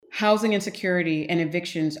housing insecurity and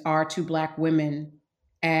evictions are to Black women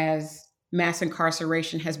as mass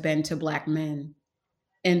incarceration has been to Black men,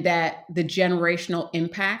 and that the generational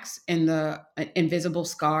impacts and the invisible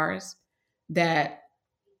scars that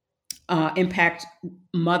impact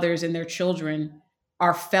mothers and their children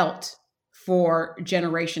are felt for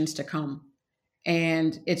generations to come.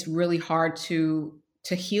 And it's really hard to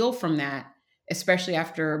heal from that, especially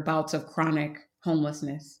after bouts of chronic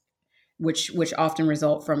homelessness, which often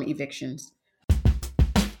result from evictions.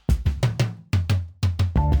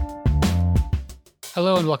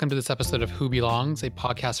 Hello and welcome to this episode of Who Belongs, a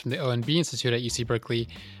podcast from the ONB Institute at UC Berkeley.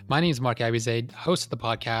 My name is Mark Abizade, host of the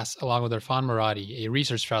podcast, along with Irfan Muradi, a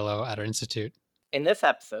research fellow at our institute. In this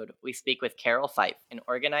episode, we speak with Carol Fife, an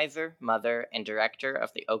organizer, mother, and director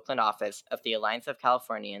of the Oakland office of the Alliance of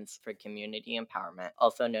Californians for Community Empowerment,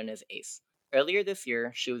 also known as ACE. Earlier this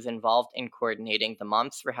year, she was involved in coordinating the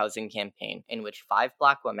Moms for Housing campaign, in which 5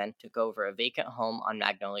 Black women took over a vacant home on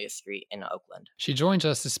Magnolia Street in Oakland. She joins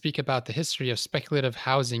us to speak about the history of speculative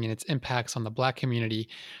housing and its impacts on the Black community,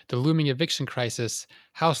 the looming eviction crisis,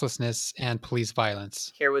 houselessness, and police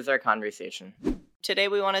violence. Here was our conversation. Today,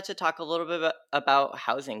 we wanted to talk a little bit about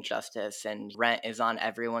housing justice, and rent is on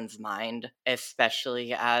everyone's mind,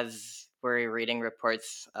 especially as we're reading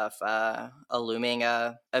reports of a looming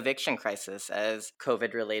eviction crisis as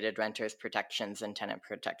COVID-related renters' protections and tenant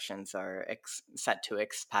protections are set to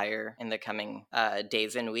expire in the coming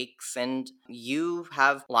days and weeks. And you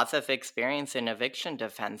have lots of experience in eviction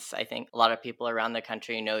defense. I think a lot of people around the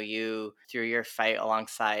country know you through your fight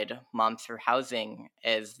alongside Moms for Housing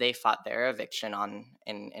as they fought their eviction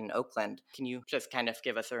in Oakland. Can you just kind of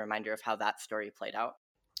give us a reminder of how that story played out?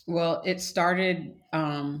 Well, it started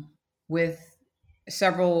with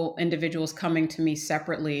several individuals coming to me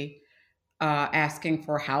separately, asking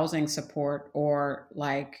for housing support or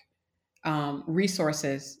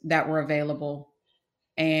resources that were available.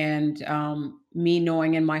 And me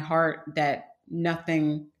knowing in my heart that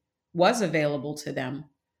nothing was available to them.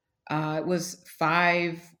 It was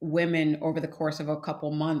 5 women over the course of a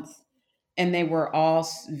couple months, and they were all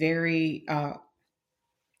very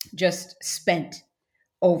just spent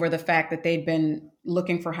over the fact that they'd been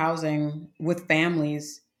looking for housing with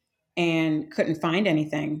families and couldn't find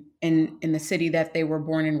anything in the city that they were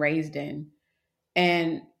born and raised in.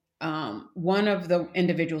 And one of the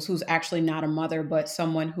individuals, who's actually not a mother, but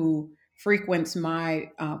someone who frequents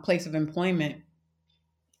my place of employment,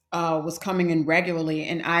 was coming in regularly.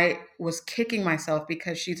 And I was kicking myself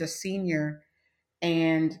because she's a senior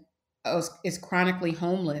and is chronically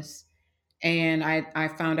homeless. And I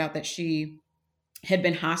found out that she had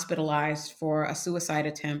been hospitalized for a suicide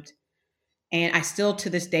attempt. And I still,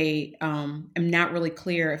 to this day, am not really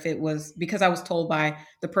clear if it was because I was told by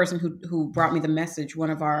the person who brought me the message,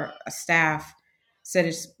 one of our staff said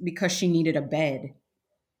it's because she needed a bed,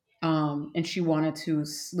 and she wanted to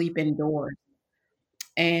sleep indoors.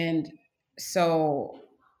 And so,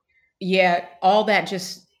 yeah, all that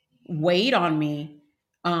just weighed on me,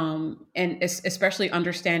 and especially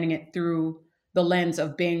understanding it through the lens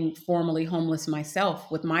of being formerly homeless myself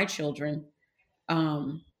with my children.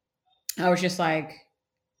 Um, I was just like,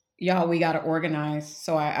 y'all, we got to organize.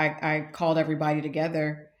 So I called everybody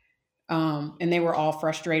together, and they were all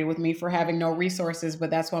frustrated with me for having no resources. But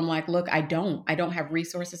that's why I'm like, look, I don't have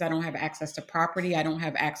resources. I don't have access to property. I don't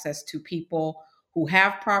have access to people who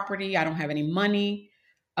have property. I don't have any money.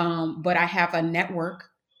 But I have a network,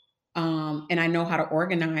 and I know how to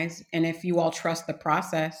organize. And if you all trust the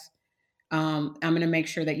process, I'm going to make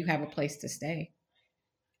sure that you have a place to stay.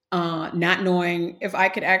 Not knowing if I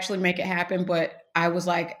could actually make it happen, but I was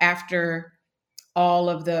like, after all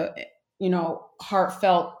of the,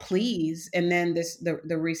 heartfelt pleas, and then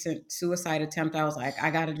the recent suicide attempt, I was like,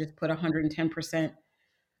 I got to just put 110%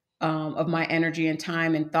 of my energy and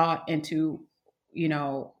time and thought into,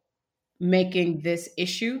 making this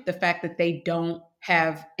issue, the fact that they don't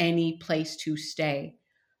have any place to stay,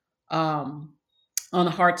 on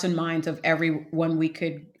the hearts and minds of everyone we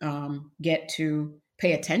could get to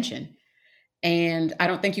pay attention. And I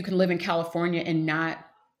don't think you can live in California and not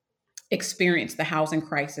experience the housing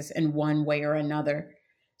crisis in one way or another.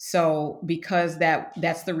 So because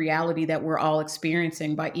that's the reality that we're all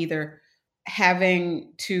experiencing, by either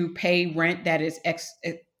having to pay rent that is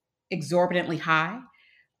exorbitantly high,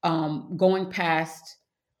 going past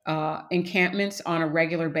encampments on a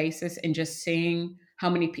regular basis and just seeing how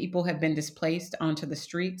many people have been displaced onto the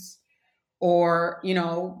streets, or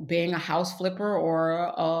being a house flipper or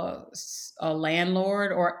a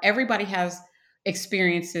landlord, or everybody has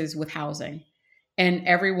experiences with housing, and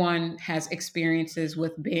everyone has experiences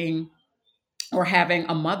with being or having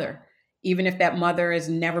a mother even if that mother has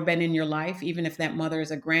never been in your life, even if that mother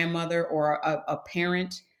is a grandmother or a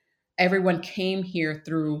parent, everyone came here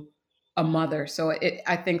through a mother. So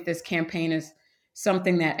I think this campaign is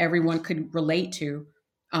something that everyone could relate to.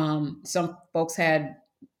 Some folks had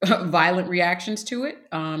violent reactions to it,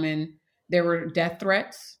 and there were death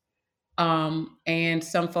threats. And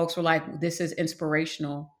some folks were like, this is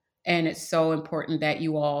inspirational. And it's so important that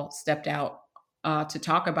you all stepped out to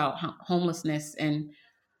talk about homelessness and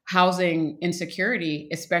housing insecurity,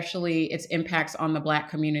 especially its impacts on the Black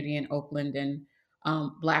community in Oakland and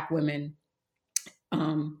Black women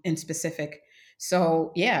in specific.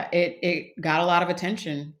 So, yeah, it got a lot of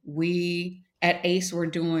attention. We at ACE were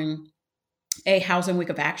doing a housing week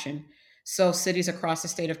of action. So cities across the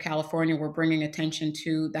state of California were bringing attention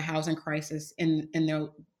to the housing crisis in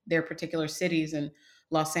their particular cities, in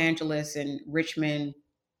Los Angeles and Richmond,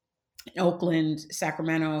 Oakland,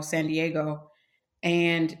 Sacramento, San Diego.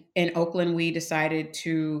 And in Oakland, we decided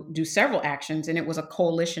to do several actions, and it was a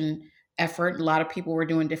coalition effort. A lot of people were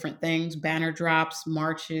doing different things, banner drops,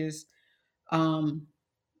 marches. Um,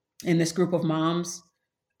 and this group of moms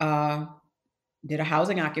uh, did a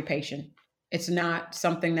housing occupation. It's not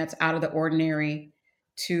something that's out of the ordinary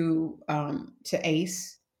to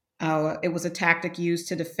ACE. It was a tactic used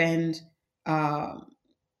to defend uh,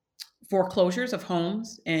 foreclosures of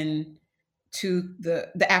homes and to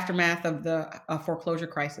the aftermath of the foreclosure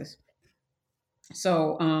crisis.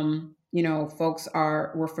 So folks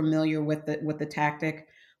were familiar with the tactic,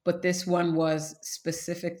 but this one was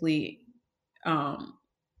specifically um,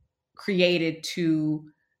 created to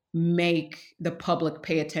make the public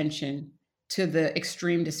pay attention to the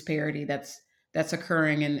extreme disparity that's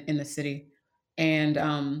occurring in the city. And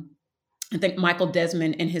I think Michael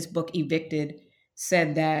Desmond in his book Evicted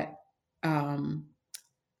said that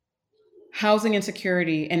housing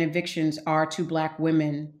insecurity and evictions are to Black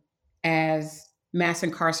women as mass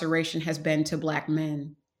incarceration has been to Black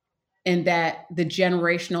men, and that the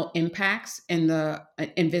generational impacts and the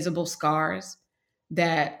invisible scars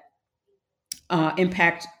that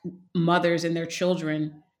impact mothers and their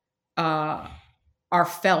children are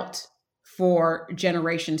felt for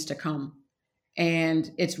generations to come. And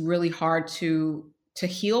it's really hard to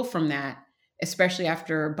heal from that, especially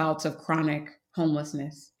after bouts of chronic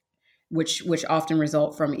homelessness, which often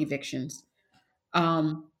result from evictions.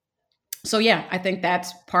 So yeah, I think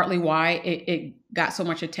that's partly why it got so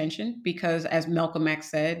much attention, because as Malcolm X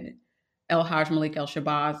said, El Haj Malik El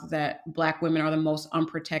Shabazz, that Black women are the most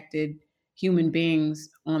unprotected human beings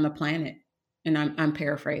on the planet. And I'm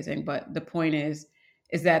paraphrasing, but the point is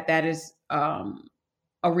that is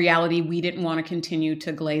a reality we didn't want to continue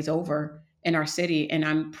to glaze over in our city. And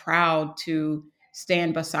I'm proud to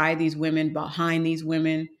stand beside these women, behind these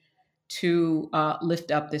women, to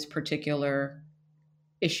lift up this particular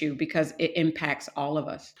issue, because it impacts all of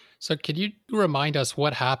us. So could you remind us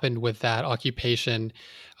what happened with that occupation,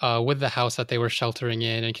 with the house that they were sheltering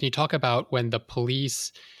in? And can you talk about when the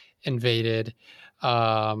police invaded,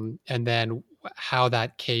 and then how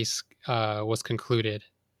that case was concluded?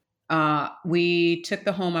 We took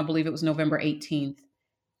the home, I believe it was November 18th.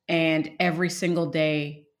 And every single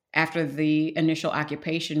day after the initial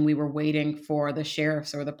occupation, we were waiting for the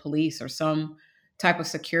sheriffs or the police or some type of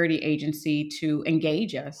security agency to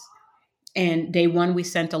engage us. And day one, we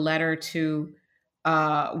sent a letter to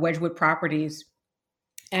Wedgwood Properties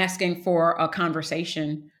asking for a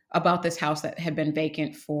conversation about this house that had been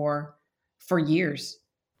vacant for years.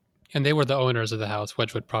 And they were the owners of the house,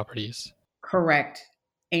 Wedgwood Properties. Correct.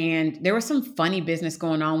 And there was some funny business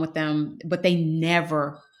going on with them, but they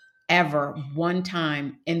never, ever one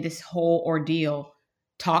time in this whole ordeal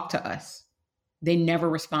talked to us. They never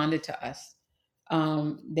responded to us.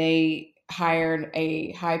 They hired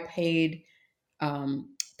a high-paid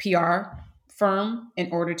PR firm in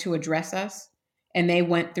order to address us, and they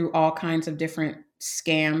went through all kinds of different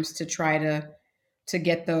scams to try to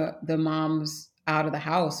get the moms out of the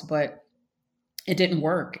house, but it didn't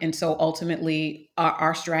work. And so ultimately,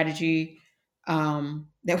 our strategy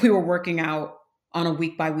that we were working out on a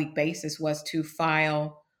week-by-week basis was to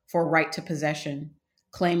file for right to possession,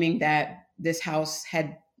 claiming that this house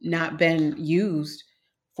had not been used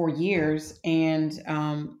for years, and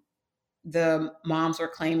the moms were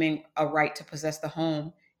claiming a right to possess the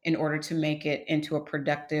home in order to make it into a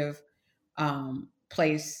productive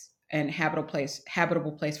place and habitable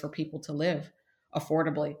place for people to live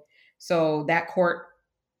affordably. So that court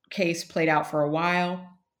case played out for a while.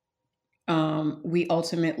 We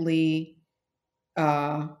ultimately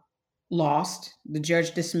lost. The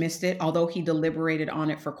judge dismissed it, although he deliberated on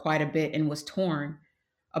it for quite a bit and was torn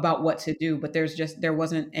about what to do. But there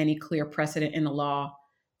wasn't any clear precedent in the law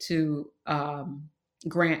to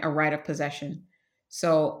grant a right of possession.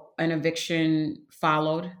 So an eviction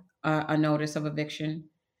followed, a notice of eviction,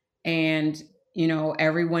 and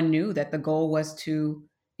everyone knew that the goal was to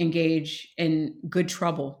engage in good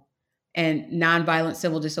trouble and nonviolent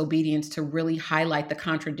civil disobedience to really highlight the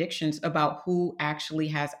contradictions about who actually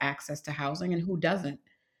has access to housing and who doesn't,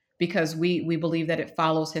 because we believe that it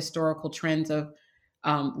follows historical trends of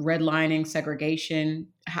redlining, segregation,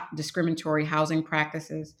 discriminatory housing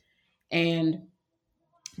practices, and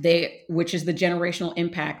which is the generational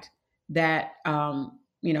impact that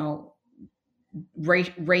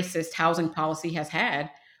racist housing policy has had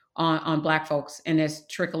on Black folks, and is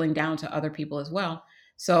trickling down to other people as well.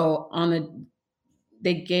 So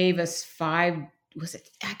they gave us five. Was it?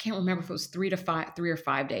 I can't remember if it was 3 or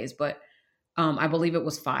 5 days, but I believe it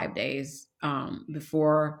was 5 days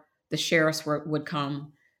before the sheriffs would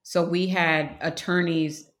come. So we had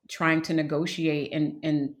attorneys trying to negotiate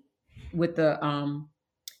and with the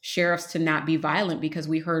sheriffs to not be violent, because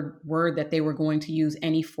we heard word that they were going to use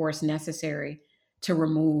any force necessary to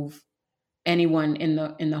remove anyone in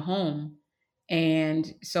the home.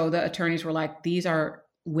 And so the attorneys were like, these are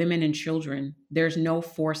women and children, there's no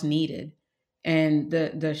force needed. And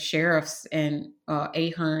the sheriffs and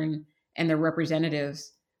Ahern and their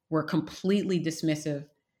representatives were completely dismissive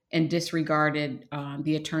and disregarded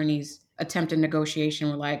the attorneys attempted negotiation.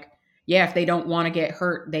 Were like, yeah, if they don't want to get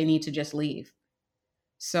hurt, they need to just leave.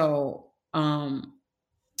 So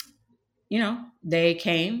they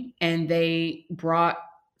came and they brought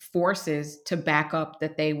forces to back up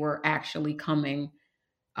that they were actually coming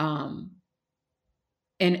um,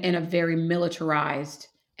 in a very militarized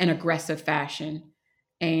and aggressive fashion.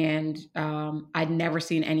 And I'd never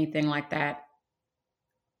seen anything like that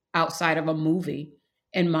outside of a movie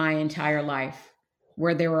in my entire life,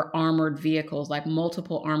 where there were armored vehicles, like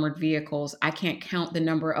multiple armored vehicles. I can't count the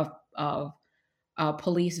number of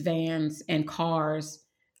police vans and cars.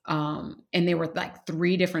 And there were like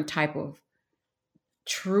three different type of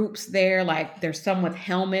troops there. Like there's some with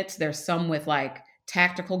helmets, there's some with like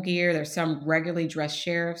tactical gear, there's some regularly dressed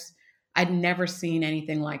sheriffs. I'd never seen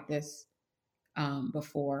anything like this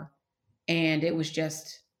before, and it was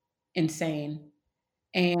just insane.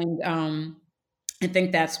 And I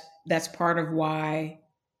think that's part of why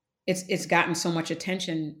it's gotten so much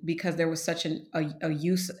attention, because there was such a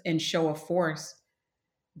use and show of force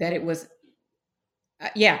that it was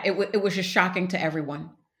it was just shocking to everyone.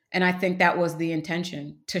 And I think that was the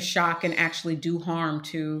intention, to shock and actually do harm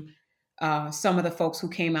to some of the folks who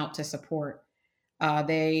came out to support.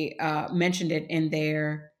 They mentioned it in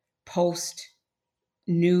their post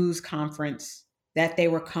news conference that they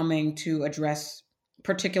were coming to address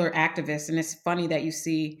particular activists. And it's funny that you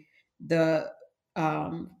see the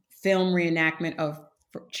film reenactment of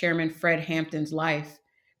Chairman Fred Hampton's life,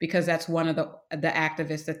 because that's one of the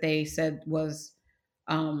activists that they said was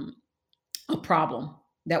um, a problem,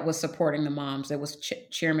 that was supporting the moms. It was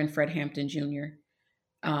Chairman Fred Hampton Jr.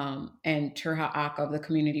 And Turha Aka of the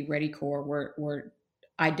Community Ready Corps were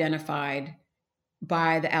identified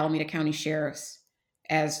by the Alameda County sheriffs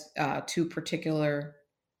as two particular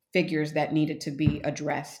figures that needed to be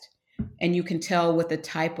addressed. And you can tell with the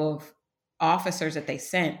type of officers that they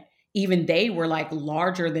sent, even they were like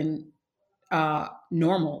larger than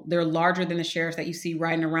normal. They're larger than the sheriffs that you see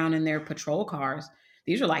riding around in their patrol cars.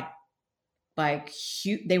 These are like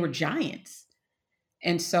huge, they were giants.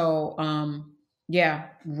 And so a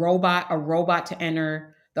robot to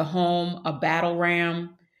enter the home, a battle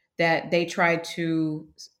ram that they tried to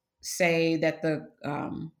say that the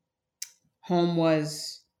home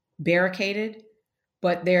was barricaded,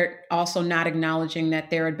 but they're also not acknowledging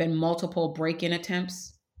that there had been multiple break-in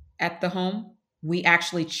attempts at the home. We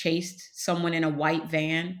actually chased someone in a white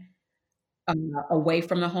van away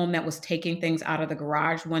from the home that was taking things out of the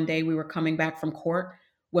garage. One day we were coming back from court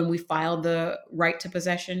when we filed the right to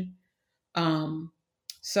possession.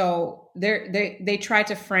 So they tried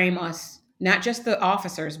to frame us, not just the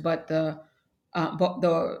officers, but the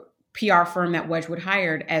PR firm that Wedgwood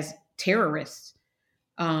hired, as terrorists.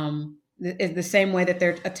 The same way that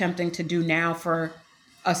they're attempting to do now for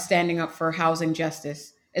us standing up for housing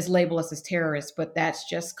justice, is label us as terrorists. But that's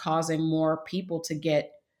just causing more people to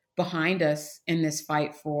get behind us in this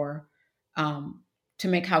fight for to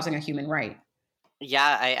make housing a human right.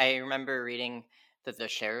 Yeah, I remember reading that the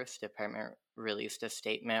sheriff's department released a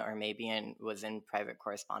statement, or maybe was in private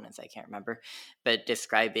correspondence, I can't remember, but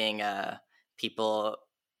describing people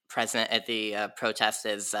present at the protest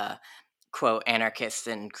as quote anarchists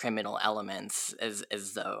and criminal elements, as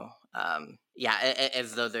though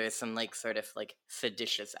as though there's some like sort of like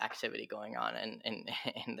seditious activity going on in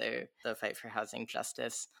the fight for housing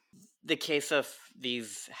justice. The case of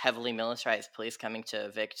these heavily militarized police coming to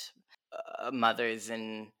evict mothers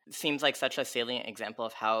and seems like such a salient example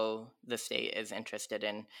of how the state is interested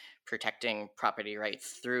in protecting property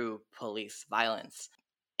rights through police violence.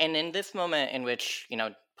 And in this moment in which,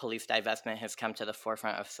 police divestment has come to the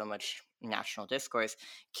forefront of so much national discourse,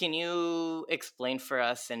 can you explain for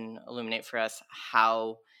us and illuminate for us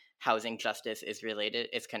how housing justice is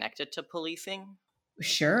connected to policing?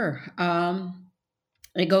 Sure.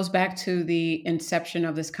 It goes back to the inception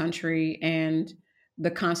of this country and the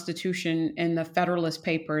Constitution and the Federalist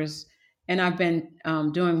Papers. And I've been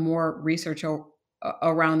doing more research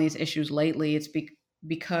around these issues lately. It's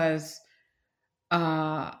because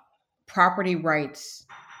uh, property rights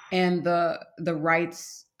and the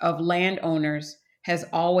rights of landowners has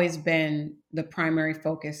always been the primary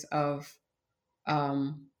focus of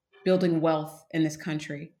um, building wealth in this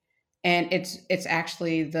country, and it's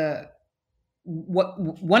actually the what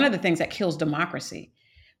one of the things that kills democracy,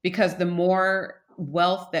 because the more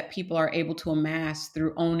wealth that people are able to amass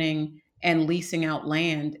through owning and leasing out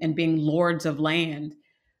land and being lords of land,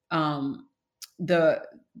 um, the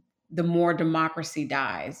the more democracy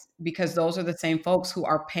dies, because those are the same folks who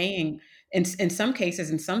are paying, in some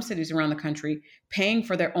cases in some cities around the country, paying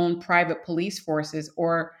for their own private police forces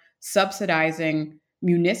or subsidizing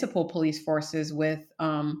municipal police forces with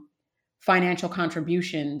financial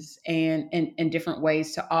contributions and different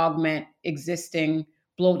ways to augment existing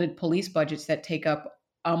bloated police budgets that take up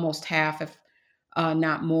almost half, if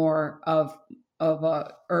not more, of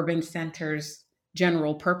urban centers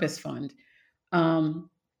general purpose fund. Um,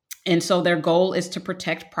 and so their goal is to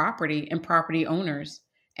protect property and property owners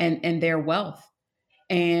and their wealth.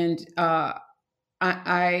 And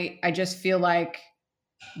I just feel like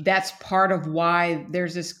that's part of why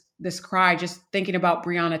there's this cry. Just thinking about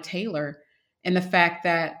Breonna Taylor and the fact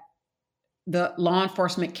that the law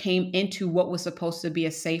enforcement came into what was supposed to be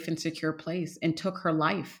a safe and secure place and took her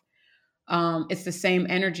life. It's the same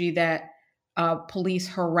energy that police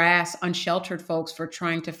harass unsheltered folks for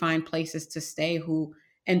trying to find places to stay, who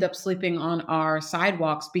end up sleeping on our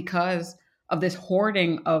sidewalks because of this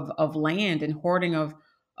hoarding of land and hoarding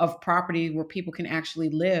of property where people can actually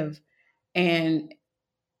live. And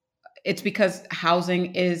it's because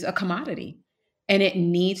housing is a commodity and it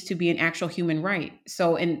needs to be an actual human right.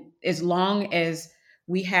 So, and as long as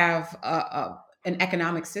we have an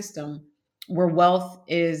economic system where wealth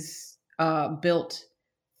is built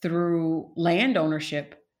through land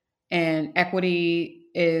ownership, and equity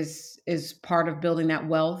is part of building that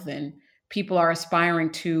wealth, and people are aspiring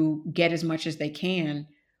to get as much as they can,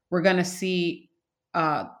 we're going to see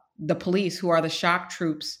uh, the police, who are the shock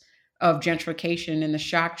troops of gentrification and the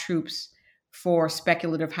shock troops for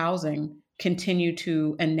speculative housing, continue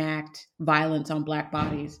to enact violence on Black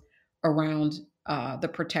bodies around the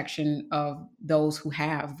protection of those who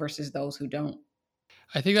have versus those who don't.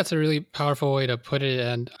 I think that's a really powerful way to put it.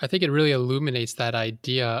 And I think it really illuminates that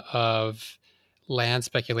idea of land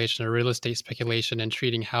speculation or real estate speculation and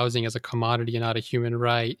treating housing as a commodity and not a human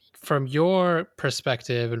right. From your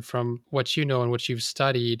perspective and from what you know and what you've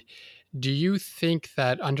studied, do you think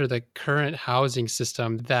that under the current housing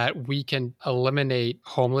system that we can eliminate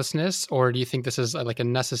homelessness, or do you think this is like a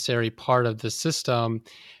necessary part of the system?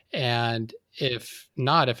 And if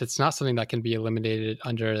not, if it's not something that can be eliminated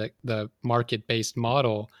under the market-based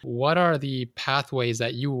model, what are the pathways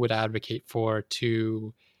that you would advocate for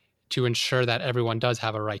to ensure that everyone does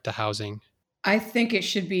have a right to housing? I think it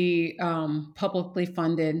should be publicly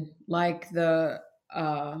funded, like the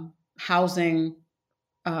housing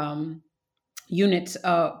um, units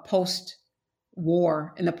post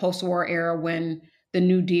war, in the post war era, when the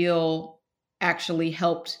New Deal actually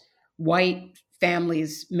helped white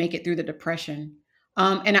families make it through the Depression.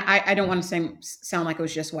 And I don't want to sound like it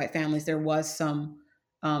was just white families. There was some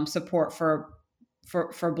support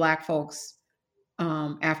for Black folks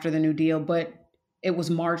after the New Deal, but it was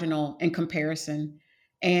marginal in comparison.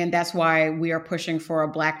 And that's why we are pushing for a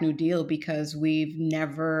Black New Deal, because we've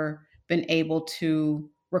never been able to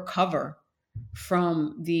recover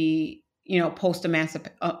from the post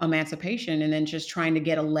emancipation, and then just trying to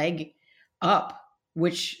get a leg up,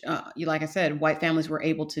 which like I said, white families were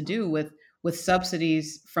able to do with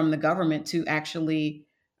subsidies from the government to actually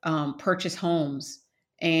purchase homes.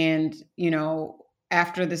 And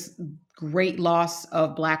after this great loss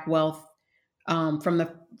of Black wealth from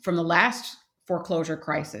the last foreclosure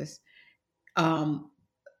crisis, um,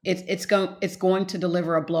 it's going to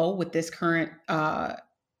deliver a blow with this current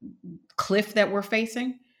cliff that we're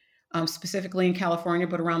facing, specifically in California,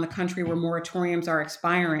 but around the country where moratoriums are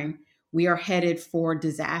expiring, we are headed for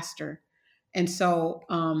disaster. And so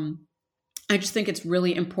I just think it's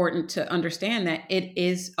really important to understand that it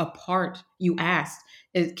is a part. You asked,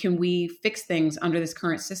 can we fix things under this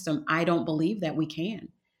current system? I don't believe that we can.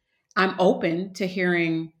 I'm open to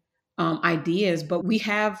hearing ideas, but we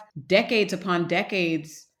have decades upon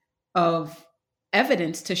decades of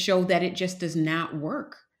evidence to show that it just does not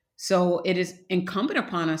work. So it is incumbent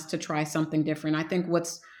upon us to try something different. I think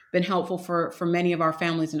what's been helpful for many of our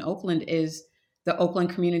families in Oakland is the Oakland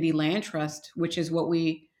Community Land Trust, which is what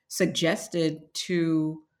we suggested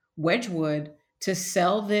to Wedgwood, to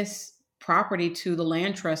sell this property to the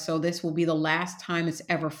land trust. So this will be the last time it's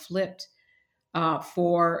ever flipped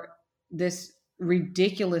for this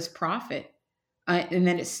ridiculous profit. And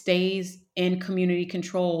then it stays in community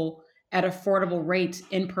control at affordable rates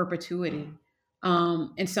in perpetuity.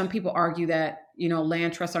 And some people argue that,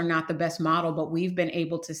 land trusts are not the best model, but we've been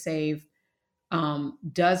able to save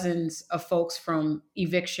dozens of folks from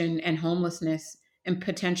eviction and homelessness and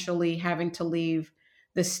potentially having to leave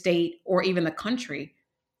the state or even the country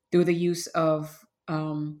through the use of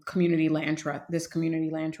community land trust, this community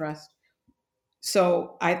land trust.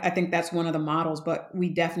 So I think that's one of the models, but we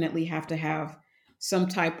definitely have to have some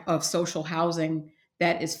type of social housing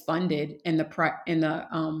that is funded in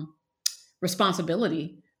the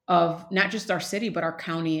responsibility of not just our city, but our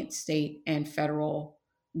county, state, and federal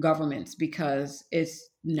governments, because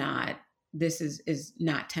this is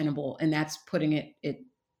not tenable. And that's putting it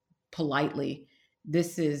politely.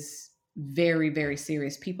 This is very, very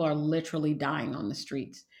serious. People are literally dying on the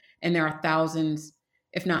streets. And there are thousands,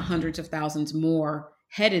 if not hundreds of thousands more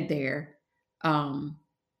headed there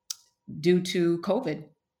due to COVID.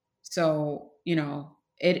 So,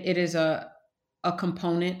 it is a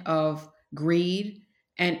component of greed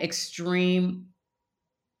and extreme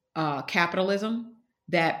capitalism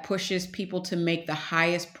that pushes people to make the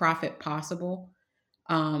highest profit possible,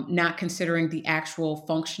 not considering the actual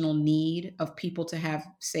functional need of people to have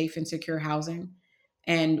safe and secure housing.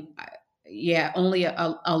 And only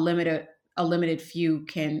a limited few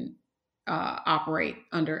can operate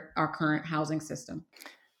under our current housing system.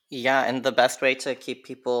 Yeah, and the best way to keep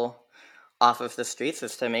people off of the streets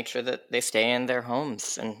is to make sure that they stay in their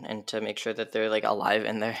homes, and to make sure that they're like alive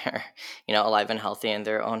in their, alive and healthy in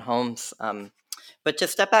their own homes. But to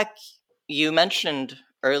step back, you mentioned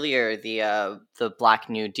earlier the Black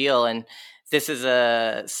New Deal, and this is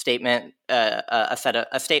a statement, a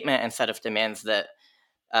statement and set of demands that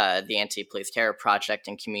the Anti-Police Terror Project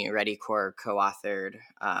and Community Ready Corps co-authored.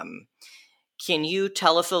 Can you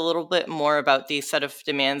tell us a little bit more about these set of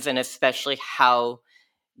demands, and especially how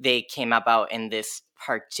they came about in this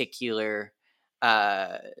particular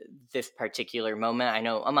moment? I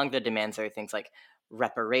know among the demands are things like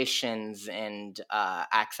reparations and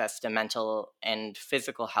access to mental and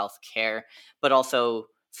physical health care, but also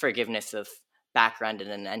forgiveness of background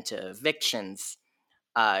and an end to evictions.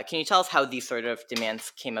 Can you tell us how these sort of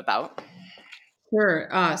demands came about? Sure.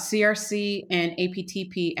 CRC and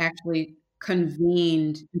APTP actually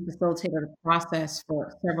convened and facilitated a process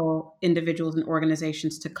for several individuals and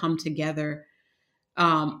organizations to come together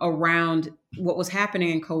around what was happening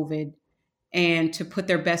in COVID, and to put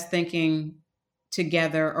their best thinking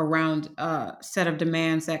together around a set of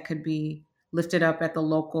demands that could be lifted up at the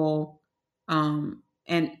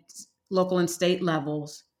and local and state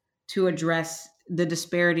levels to address the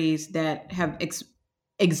disparities that have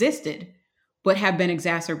existed but have been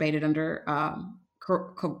exacerbated under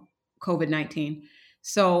COVID-19.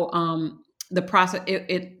 So the process,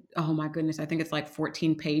 oh my goodness, I think it's like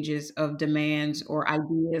 14 pages of demands or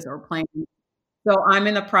ideas or plans. So I'm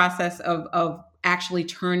in the process of actually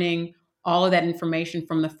turning all of that information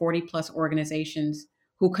from the 40 plus organizations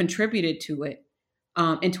who contributed to it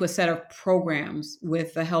into a set of programs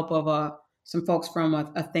with the help of some folks from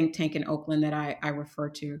a think tank in Oakland that I refer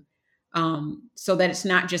to. So that it's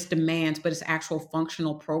not just demands, but it's actual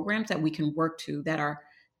functional programs that we can work to that are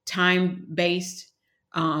time based.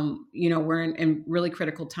 We're in really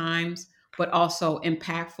critical times, but also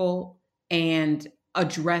impactful and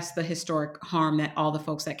address the historic harm that all the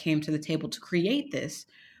folks that came to the table to create this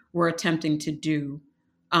were attempting to do.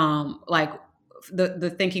 Like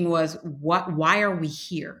the thinking was, why are we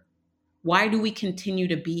here? Why do we continue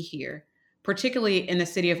to be here? Particularly in the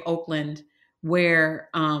city of Oakland, where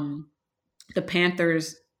the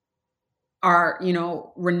Panthers are,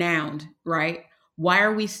 renowned, right? Why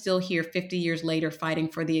are we still here 50 years later fighting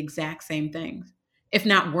for the exact same things, if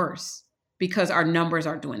not worse? Because our numbers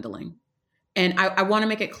are dwindling. And I want to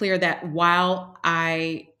make it clear that while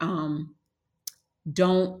I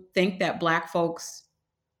don't think that Black folks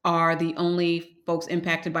are the only folks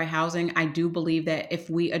impacted by housing. I do believe that if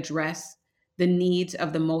we address the needs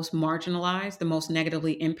of the most marginalized, the most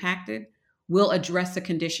negatively impacted, we'll address the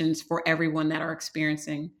conditions for everyone that are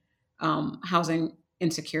experiencing housing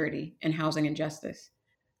insecurity and housing injustice.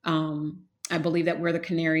 I believe that we're the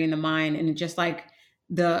canary in the mine, and just like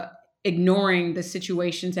the ignoring the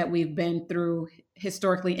situations that we've been through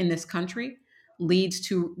historically in this country leads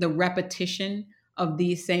to the repetition of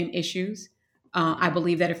these same issues. I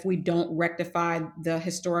believe that if we don't rectify the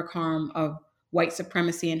historic harm of white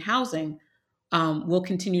supremacy in housing, we'll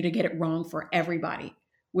continue to get it wrong for everybody,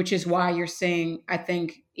 which is why you're seeing, I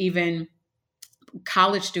think, even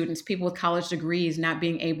college students, people with college degrees, not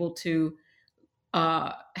being able to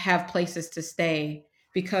have places to stay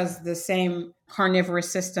because the same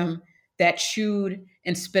carnivorous system that chewed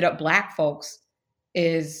and spit up Black folks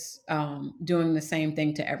is doing the same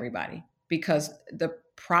thing to everybody because the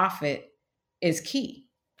profit is key.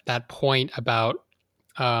 That point about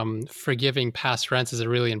forgiving past rents is a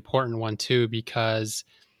really important one too, because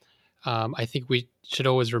I think we should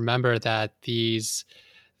always remember that the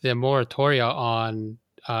moratoria on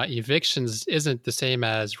evictions isn't the same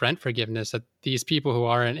as rent forgiveness. That these people who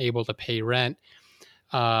aren't able to pay rent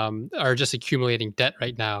are just accumulating debt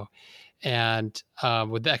right now, and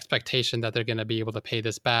with the expectation that they're going to be able to pay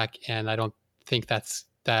this back. And I don't think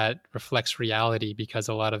that reflects reality, because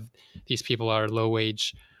a lot of these people are low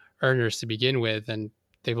wage earners to begin with, and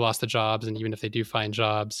they've lost the jobs. And even if they do find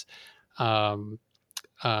jobs, but,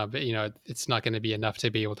 it's not going to be enough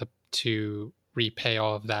to be able to repay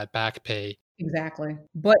all of that back pay. Exactly.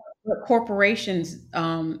 But corporations,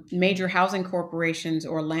 major housing corporations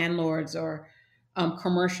or landlords or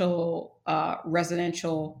commercial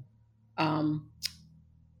residential um,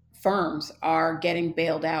 firms are getting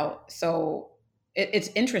bailed out. So it's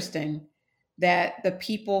interesting that the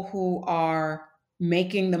people who are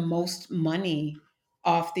making the most money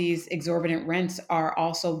off these exorbitant rents are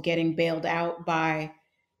also getting bailed out by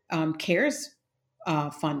CARES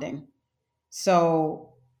funding. So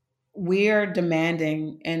we're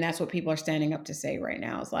demanding, and that's what people are standing up to say right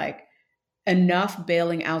now, is like, enough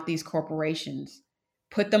bailing out these corporations.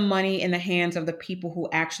 Put the money in the hands of the people who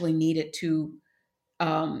actually need it to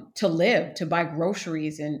live, to buy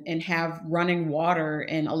groceries and have running water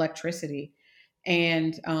and electricity.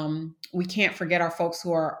 And we can't forget our folks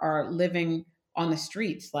who are living on the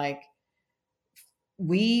streets. Like,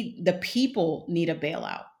 the people need a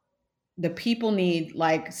bailout. The people need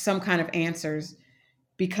like some kind of answers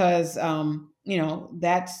because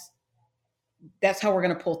that's how we're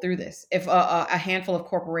going to pull through this. If a handful of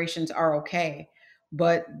corporations are okay,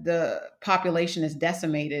 but the population is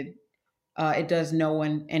decimated, it does no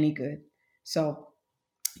one any good. So,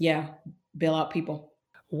 yeah, bail out people.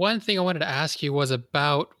 One thing I wanted to ask you was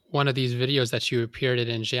about one of these videos that you appeared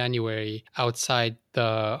in January outside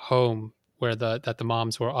the home where that the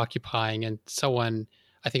moms were occupying, and someone,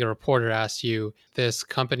 I think a reporter, asked you, this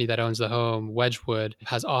company that owns the home, Wedgwood,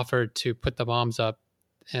 has offered to put the moms up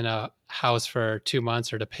in a house for 2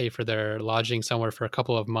 months or to pay for their lodging somewhere for a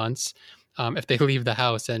couple of months if they leave the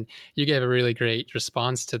house. And you gave a really great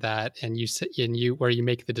response to that, and where you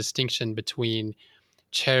make the distinction between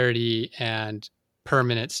charity and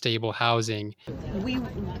permanent stable housing. We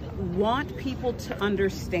want people to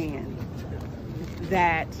understand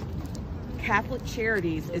that Catholic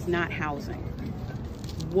Charities is not housing.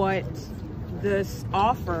 What this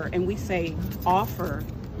offer, and we say offer,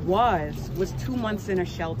 was 2 months in a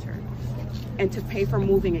shelter and to pay for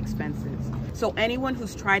moving expenses. So anyone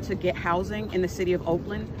who's tried to get housing in the city of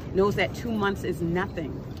Oakland knows that 2 months is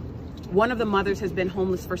nothing. One of the mothers has been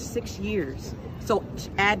homeless for 6 years. So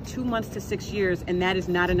add 2 months to 6 years, and that is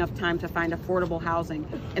not enough time to find affordable housing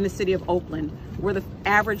in the city of Oakland, where the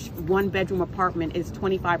average one-bedroom apartment is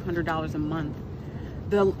 $2,500 a month.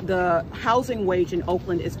 The housing wage in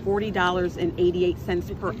Oakland is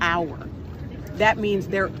 $40.88 per hour. That means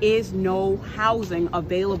there is no housing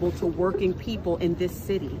available to working people in this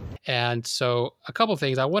city. And so a couple of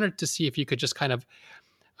things. I wanted to see if you could just kind of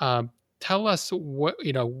tell us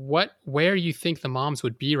where you think the moms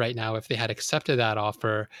would be right now if they had accepted that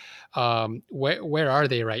offer. Where are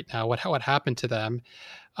they right now? What happened to them?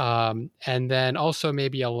 And then also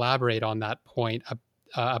maybe elaborate on that point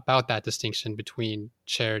about that distinction between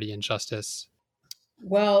charity and justice.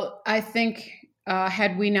 Well, I think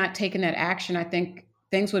had we not taken that action, I think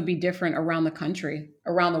things would be different around the country,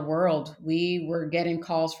 around the world. We were getting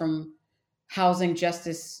calls from housing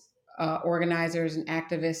justice organizers and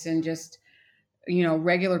activists and just,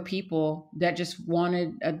 regular people that just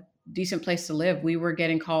wanted a decent place to live. We were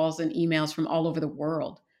getting calls and emails from all over the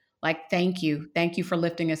world Like, thank you for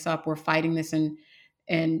lifting us up. We're fighting this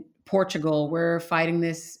in Portugal. We're fighting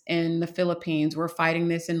this in the Philippines. We're fighting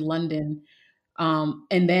this in London,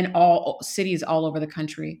 and then all cities all over the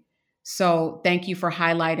country. So thank you for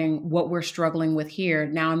highlighting what we're struggling with here.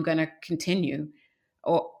 Now I'm going to continue.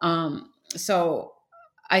 So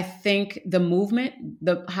I think the movement,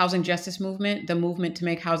 the housing justice movement, the movement to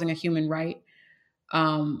make housing a human right,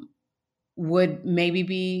 um, would maybe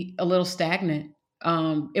be a little stagnant.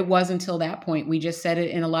 It was until that point. We just said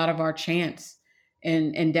it in a lot of our chants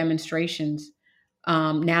and demonstrations.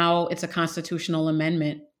 Now it's a constitutional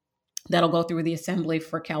amendment that'll go through the Assembly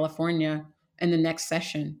for California in the next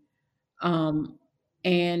session. Um,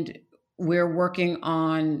 and we're working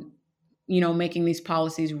on, making these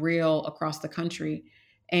policies real across the country.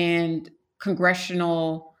 And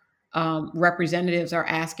congressional representatives are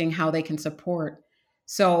asking how they can support.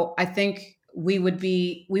 So I think we wouldn't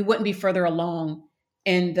be further along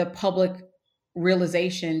in the public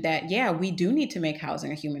realization that, yeah, we do need to make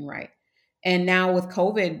housing a human right. And now with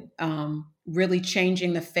COVID really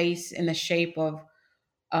changing the face and the shape of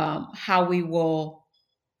how we will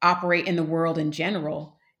operate in the world in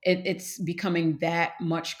general, it's becoming that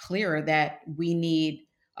much clearer that we need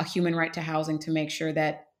a human right to housing to make sure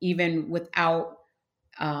that even without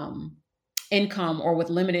um, income or with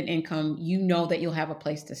limited income, that you'll have a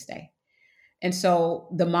place to stay. And so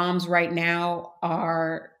the moms right now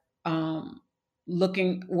are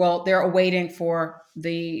they're awaiting for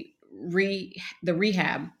the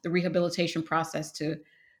rehabilitation process to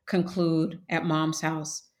conclude at mom's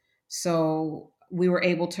house. So we were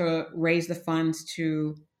able to raise the funds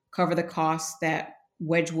to cover the costs that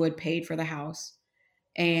Wedgwood paid for the house,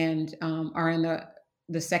 and are in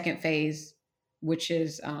the second phase, which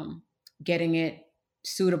is getting it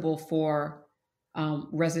suitable for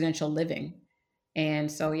residential living.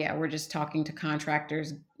 And so, yeah, we're just talking to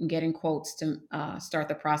contractors, getting quotes to start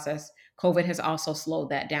the process. COVID has also slowed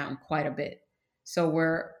that down quite a bit. So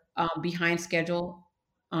we're behind schedule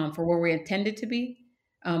for where we intended to be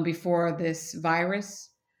before this virus,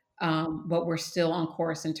 but we're still on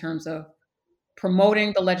course in terms of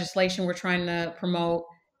promoting the legislation we're trying to promote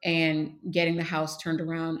and getting the House turned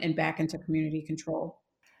around and back into community control.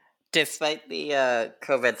 Despite the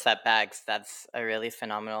COVID setbacks, that's a really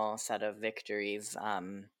phenomenal set of victories.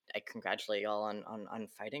 I congratulate y'all on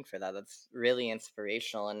fighting for that. That's really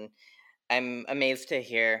inspirational. And I'm amazed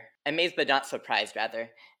but not surprised, rather,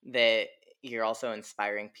 that you're also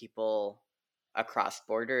inspiring people across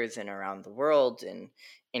borders and around the world and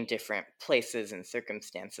in different places and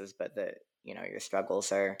circumstances, but that, your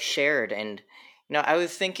struggles are shared. And, I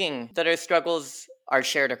was thinking that our struggles are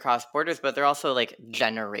shared across borders, but they're also like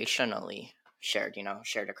generationally shared,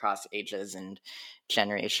 shared across ages and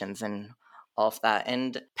generations and all of that.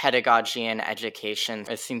 And pedagogy and education,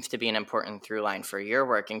 it seems to be an important through line for your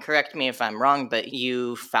work. And correct me if I'm wrong, but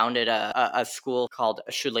you founded a school called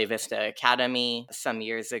Chula Vista Academy some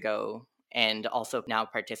years ago, and also now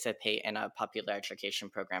participate in a popular education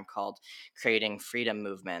program called Creating Freedom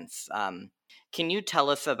Movements. Can you tell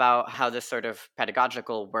us about how this sort of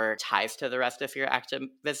pedagogical work ties to the rest of your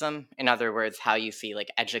activism? In other words, how you see like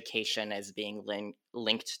education as being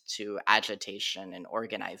linked to agitation and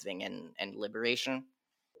organizing and liberation?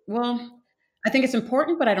 Well, I think it's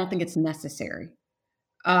important, but I don't think it's necessary.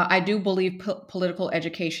 I do believe political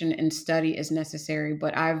education and study is necessary,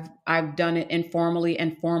 but I've done it informally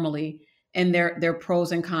and formally, and there are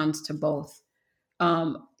pros and cons to both.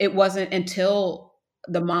 It wasn't until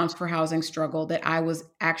the Moms for Housing struggle that I was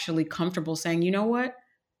actually comfortable saying, you know what?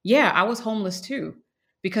 Yeah, I was homeless too,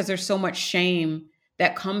 because there's so much shame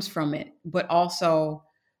that comes from it, but also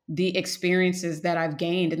the experiences that I've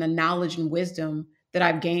gained and the knowledge and wisdom that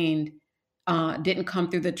I've gained didn't come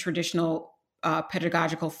through the traditional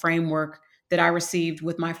pedagogical framework that I received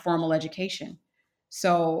with my formal education.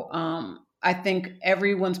 So I think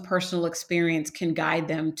everyone's personal experience can guide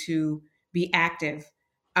them to be active.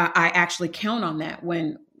 I actually count on that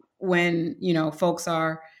when folks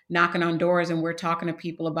are knocking on doors and we're talking to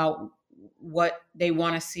people about what they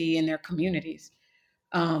want to see in their communities.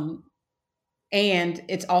 Um, and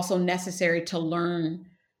it's also necessary to learn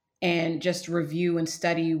and just review and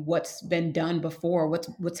study what's been done before,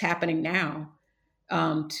 what's happening now,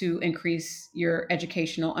 to increase your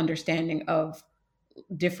educational understanding of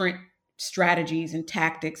different strategies and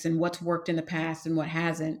tactics and what's worked in the past and what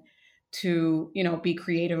hasn't, to be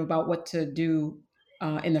creative about what to do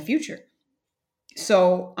in the future.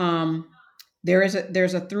 So there's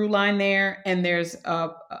a through line there, and there's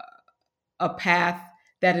a path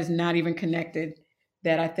that is not even connected,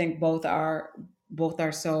 that I think both are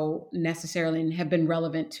so necessarily and have been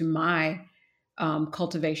relevant to my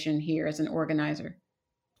cultivation here as an organizer.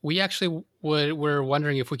 We actually were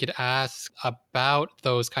wondering if we could ask about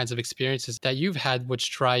those kinds of experiences that you've had, which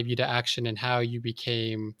drive you to action, and how you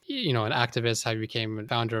became, an activist, how you became a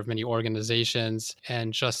founder of many organizations,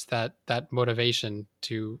 and just that motivation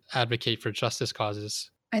to advocate for justice causes.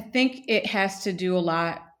 I think it has to do a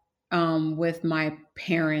lot with my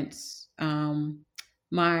parents.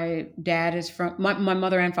 My dad is from, my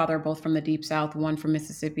mother and father are both from the Deep South, one from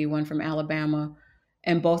Mississippi, one from Alabama.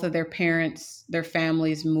 And both of their parents, their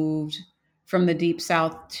families moved from the Deep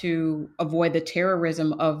South to avoid the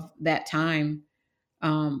terrorism of that time,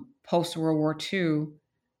 post World War II,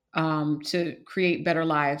 to create better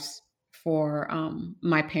lives for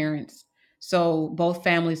my parents. So both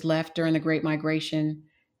families left during the Great Migration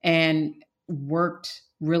and worked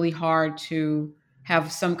really hard to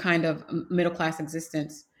have some kind of middle class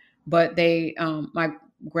existence. But they, my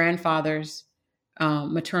grandfathers,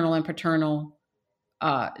 maternal and paternal,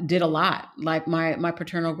 did a lot. Like my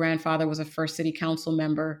paternal grandfather was a first city council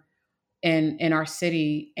member in our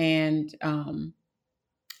city, and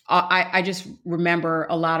I just remember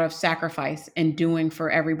a lot of sacrifice and doing for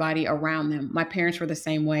everybody around them. My parents were the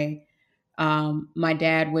same way. My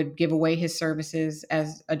dad would give away his services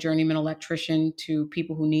as a journeyman electrician to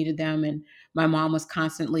people who needed them, and my mom was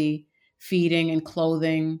constantly feeding and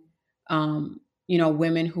clothing,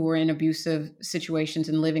 women who were in abusive situations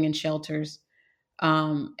and living in shelters.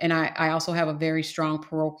 And I also have a very strong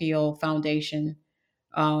parochial foundation,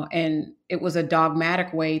 and it was a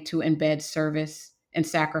dogmatic way to embed service and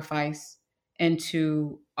sacrifice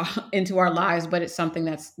into our lives. But it's something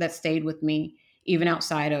that stayed with me even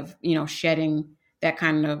outside of shedding that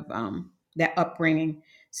kind of that upbringing.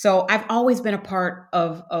 So I've always been a part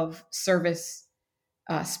of service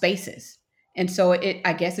spaces, and so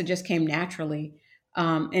I guess it just came naturally.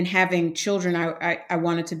 And having children, I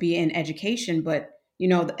wanted to be in education, but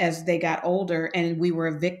as they got older and we were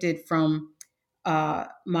evicted from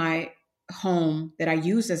my home that I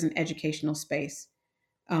used as an educational space,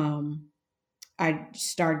 I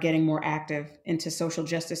started getting more active into social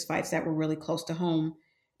justice fights that were really close to home,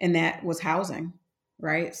 and that was housing,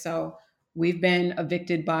 right? So we've been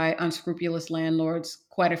evicted by unscrupulous landlords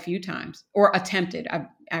quite a few times, or attempted. I've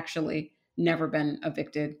actually never been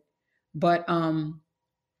evicted. But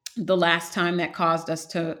the last time that caused us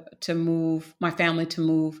to move, my family to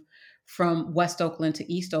move from West Oakland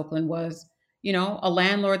to East Oakland was, a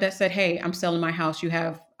landlord that said, "Hey, I'm selling my house. You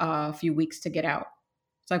have a few weeks to get out."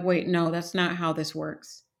 It's like, wait, no, that's not how this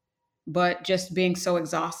works. But just being so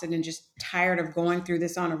exhausted and just tired of going through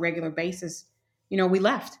this on a regular basis, we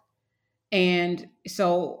left. And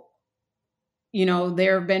so,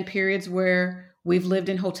 there have been periods where we've lived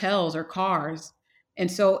in hotels or cars.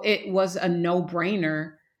 And so it was a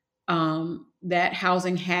no-brainer that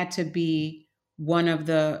housing had to be one of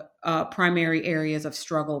the primary areas of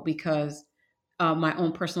struggle, because my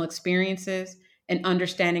own personal experiences and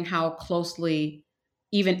understanding how closely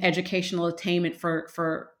even educational attainment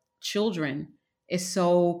for children is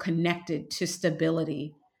so connected to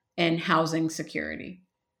stability and housing security.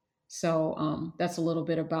 So that's a little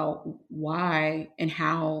bit about why and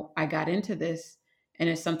how I got into this. And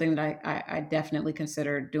it's something that I definitely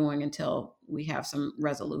consider doing until we have some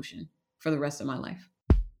resolution for the rest of my life.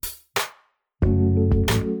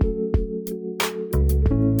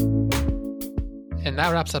 And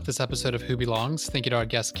that wraps up this episode of Who Belongs. Thank you to our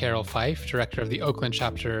guest, Carol Fife, director of the Oakland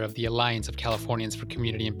chapter of the Alliance of Californians for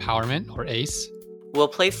Community Empowerment, or ACE. We'll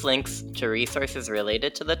place links to resources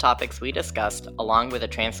related to the topics we discussed, along with a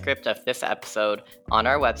transcript of this episode, on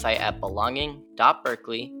our website at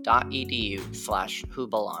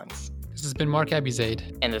belonging.berkeley.edu/whobelongs. This has been Mark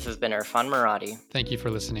Abizaid. And this has been Irfan Muradi. Thank you for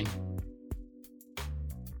listening.